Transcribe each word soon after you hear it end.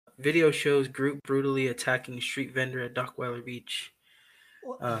Video shows group brutally attacking street vendor at Dockweiler Beach.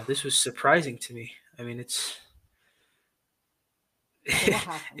 What? This was surprising to me. I mean, Okay, what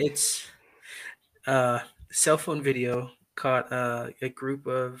happened? it's uh, cell phone video caught a group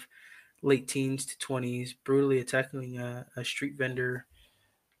of late teens to 20s brutally attacking a street vendor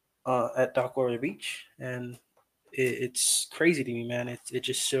at Dockweiler Beach, and it's crazy to me, man. It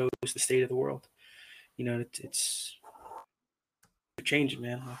just shows the state of the world. It's changing,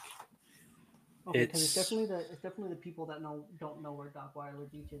 man. Like, Okay, because it's it's definitely the people that don't know where Dockweiler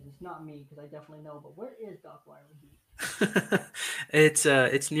Beach is. It's not me because I definitely know. But where is Dockweiler Beach?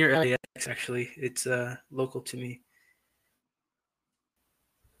 it's near LAX actually. It's local to me.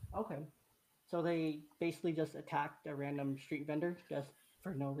 Okay, so they basically just attacked a random street vendor just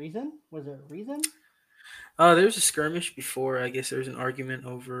for no reason. Was there a reason? There was a skirmish before. I guess there was an argument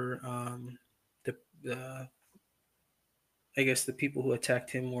over the I guess the people who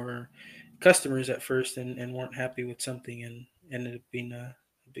attacked him were customers at first and weren't happy with something and ended up being a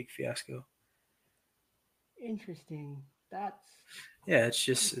big fiasco. Interesting. That's Yeah,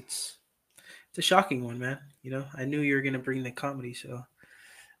 it's a shocking one, man. I knew you were gonna bring the comedy, so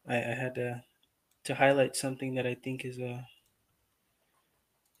I had to highlight something that I think is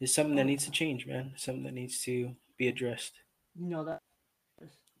something that oh, needs to change, man. Something that needs to be addressed. that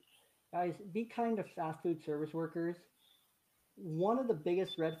guys, be kind to fast food service workers. One of the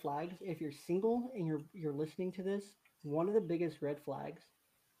biggest red flags, if you're single and you're listening to this, one of the biggest red flags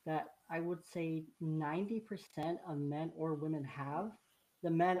that I would say 90% of men or women have. The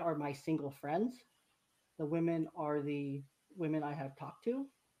men are my single friends. The women are the women I have talked to.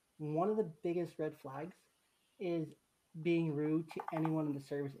 One of the biggest red flags is being rude to anyone in the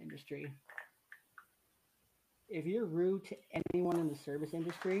service industry. If you're rude to anyone in the service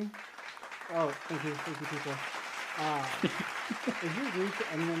industry, oh, thank you, people. Uh, if you're rude to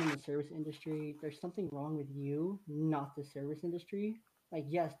anyone in the service industry, there's something wrong with you, not the service industry. Like,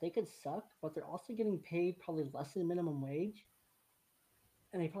 yes, they could suck, but they're also getting paid probably less than minimum wage,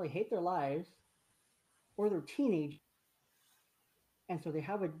 and they probably hate their lives, or they're teenagers, and so they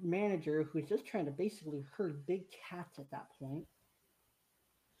have a manager who's just trying to basically herd big cats at that point,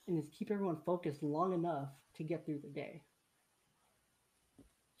 and just keep everyone focused long enough to get through the day.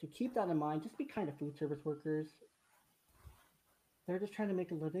 So keep that in mind. Just be kind to food service workers. They're just trying to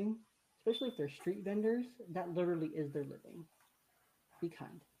make a living, especially if they're street vendors. That literally is their living. Be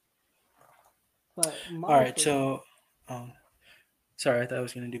kind. But All my right, first, so um, sorry, I thought I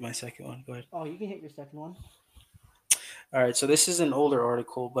was gonna do my second one. Go ahead. oh, you can hit your second one. All right, so this is an older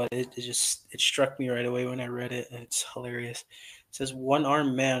article, but it struck me right away when I read it, and it's hilarious. It says one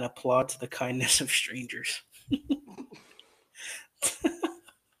armed man applauds the kindness of strangers.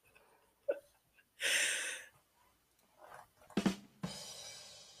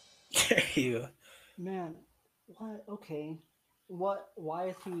 There you go. Man, what? Okay, what? Why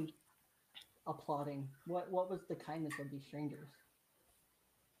is he applauding? What was the kindness of these strangers?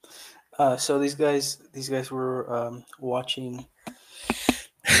 So these guys were watching.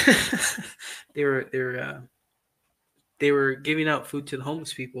 They were giving out food to the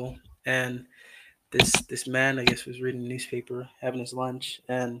homeless people, and this man, I guess, was reading the newspaper, having his lunch,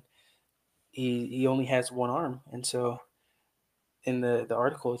 and he only has one arm, and so in the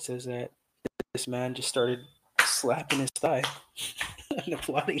article it says that this man just started slapping his thigh and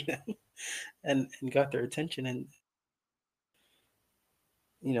applauding them, and got their attention, and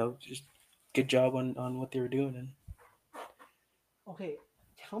just good job on what they were doing. And Okay,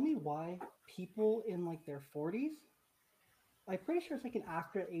 tell me why people in like their 40s, I'm pretty sure it's like an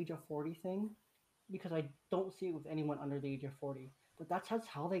after age of 40 thing because I don't see it with anyone under the age of 40, but that's just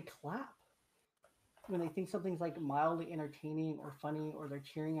how they clap. When they think something's like mildly entertaining or funny or they're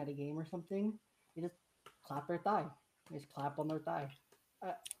cheering at a game or something, they just clap their thigh. They just clap on their thigh.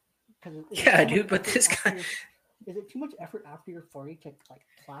 Because is it yeah, too much dude, but effort this after guy, your is it too much effort after you're 40 to like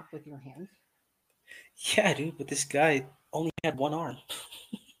clap with your hands? yeah, dude, but this guy only had one arm.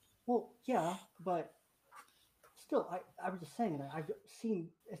 Well, yeah, but still, I was just saying that I've seen.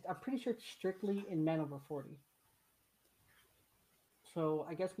 I'm pretty sure it's strictly in men over 40. So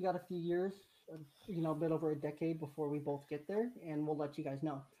I guess we got a few years, a bit over a decade before we both get there, and we'll let you guys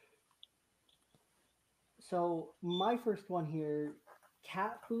know. So my first one here,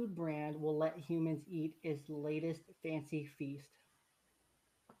 cat food brand will let humans eat its latest fancy feast.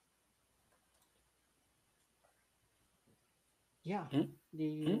 Yeah. Hmm? Do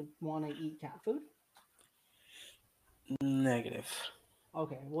Hmm? you want to eat cat food? Negative.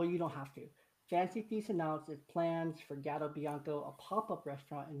 Okay, well you don't have to. Fancy Feast announced its plans for Gatto Bianco, a pop-up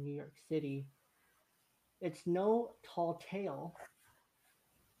restaurant in New York City. It's no tall tale.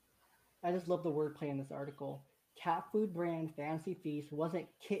 I just love the wordplay in this article. Cat food brand Fancy Feast wasn't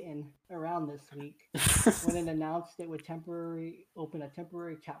kitten around this week when it announced it would temporarily open a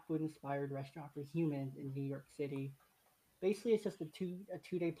temporary cat food inspired restaurant for humans in New York City. Basically, it's just a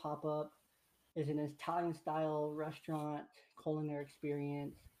 2 day pop up. It's an Italian style restaurant culinary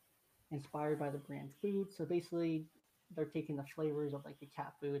experience inspired by the brand food. So basically, they're taking the flavors of like the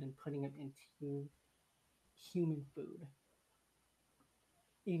cat food and putting it into human food.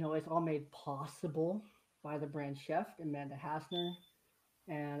 It's all made possible by the brand chef Amanda Hassner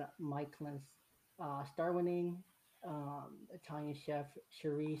and Michelin's star-winning Italian chef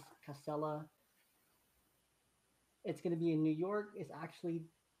Charisse Casella. It's going to be in New York. It's actually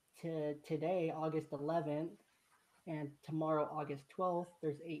today, August 11th, and tomorrow, August 12th.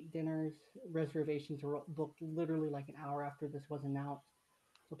 There's 8 dinners. Reservations are booked literally like an hour after this was announced.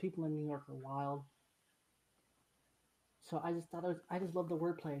 So people in New York are wild. So I just thought I just love the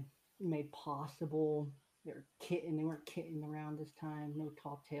wordplay made possible. They weren't kidding around this time. No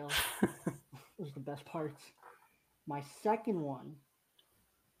tall tale. Those are the best parts. My second one.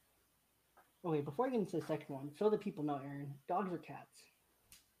 Oh wait, before I get into the second one, so that people know, Aaron, dogs or cats?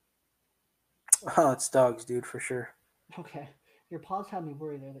 Oh, it's dogs, dude, for sure. Okay, your pause had me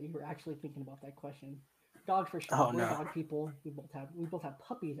worried there that you were actually thinking about that question. Dogs for sure. Oh We're no. dog people. We both have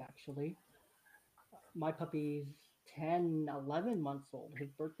puppies actually. My puppy's 10, 11 months old. His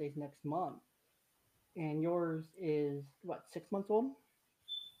birthday's next month. And yours is what, 6 months old?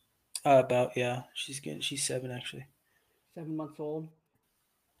 About yeah. She's 7 actually. 7 months old.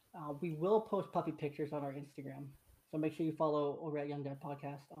 We will post puppy pictures on our Instagram. So make sure you follow over at Young Dad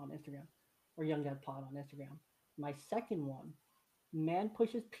Podcast on Instagram or Young Dad Pod on Instagram. My second one, man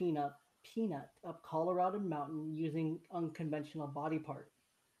pushes peanut up Colorado mountain using unconventional body part.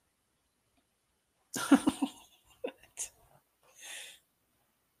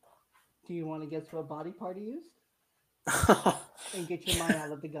 Do you want to guess what body part he used? And get your mind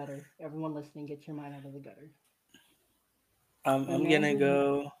out of the gutter. Everyone listening, get your mind out of the gutter. The I'm man gonna did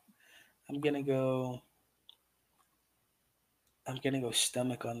go. I'm gonna go. I'm gonna go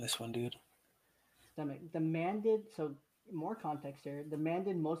stomach on this one, dude. stomach. The man did so. More context here. The man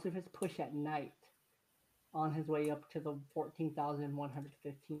did most of his push at night on his way up to the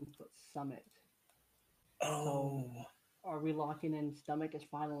 14,115 foot summit. So, Oh are we locking in stomach as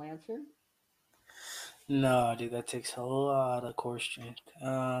final answer? no, dude, that takes a lot of core strength.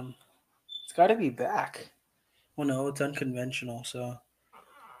 It's got to be back. Well, no, it's unconventional, so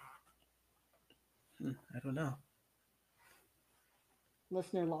I don't know.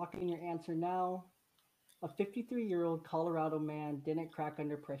 Listener, lock in your answer now. A 53-year-old Colorado man didn't crack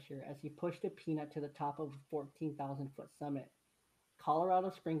under pressure as he pushed a peanut to the top of a 14,000-foot summit. Colorado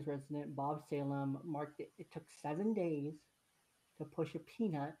Springs resident Bob Salem marked it took 7 days to push a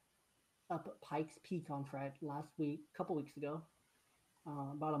peanut up Pikes Peak on Friday last week, a couple weeks ago,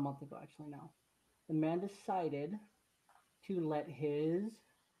 about a month ago actually now. The man decided to let his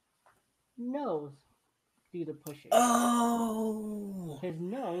nose do the pushing. Oh, His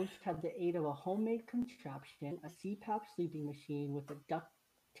nose had the aid of a homemade contraption, a CPAP sleeping machine with a duct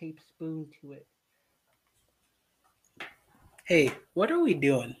tape spoon to it. hey, what are we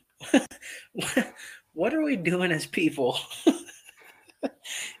doing? What are we doing as people?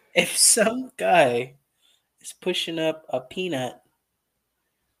 If some guy is pushing up a peanut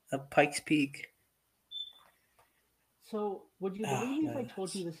up Pikes Peak, So, would you oh believe me if I man,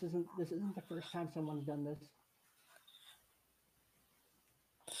 told you this isn't the first time someone's done this?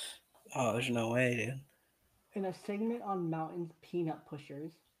 oh, there's no way, dude. In a segment on Mountain's Peanut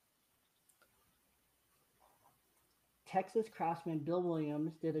Pushers, Texas craftsman Bill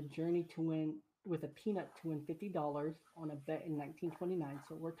Williams did a journey to win with a peanut to win $50 on a bet in 1929.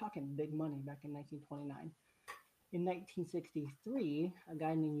 So we're talking big money back in 1929. In 1963, a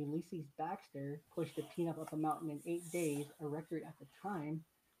guy named Ulysses Baxter pushed a peanut up a mountain in 8 days, a record at the time.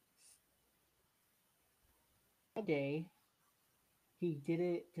 That day, he did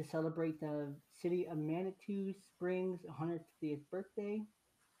it to celebrate the city of Manitou Springs' 150th birthday,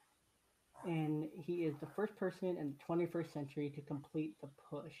 and he is the first person in the 21st century to complete the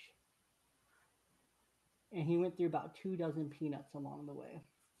push. And he went through about 2 dozen peanuts along the way.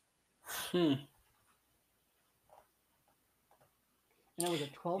 Hmm. And it was a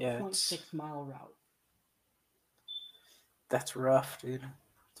Yeah, 12.6 mile route. that's rough, dude.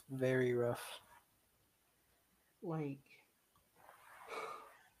 It's very rough. Like,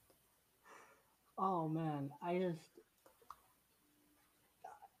 oh man, I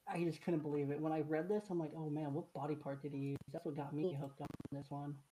just couldn't believe it. When I read this, I'm like, oh man, what body part did he use? That's what got me hooked on this one.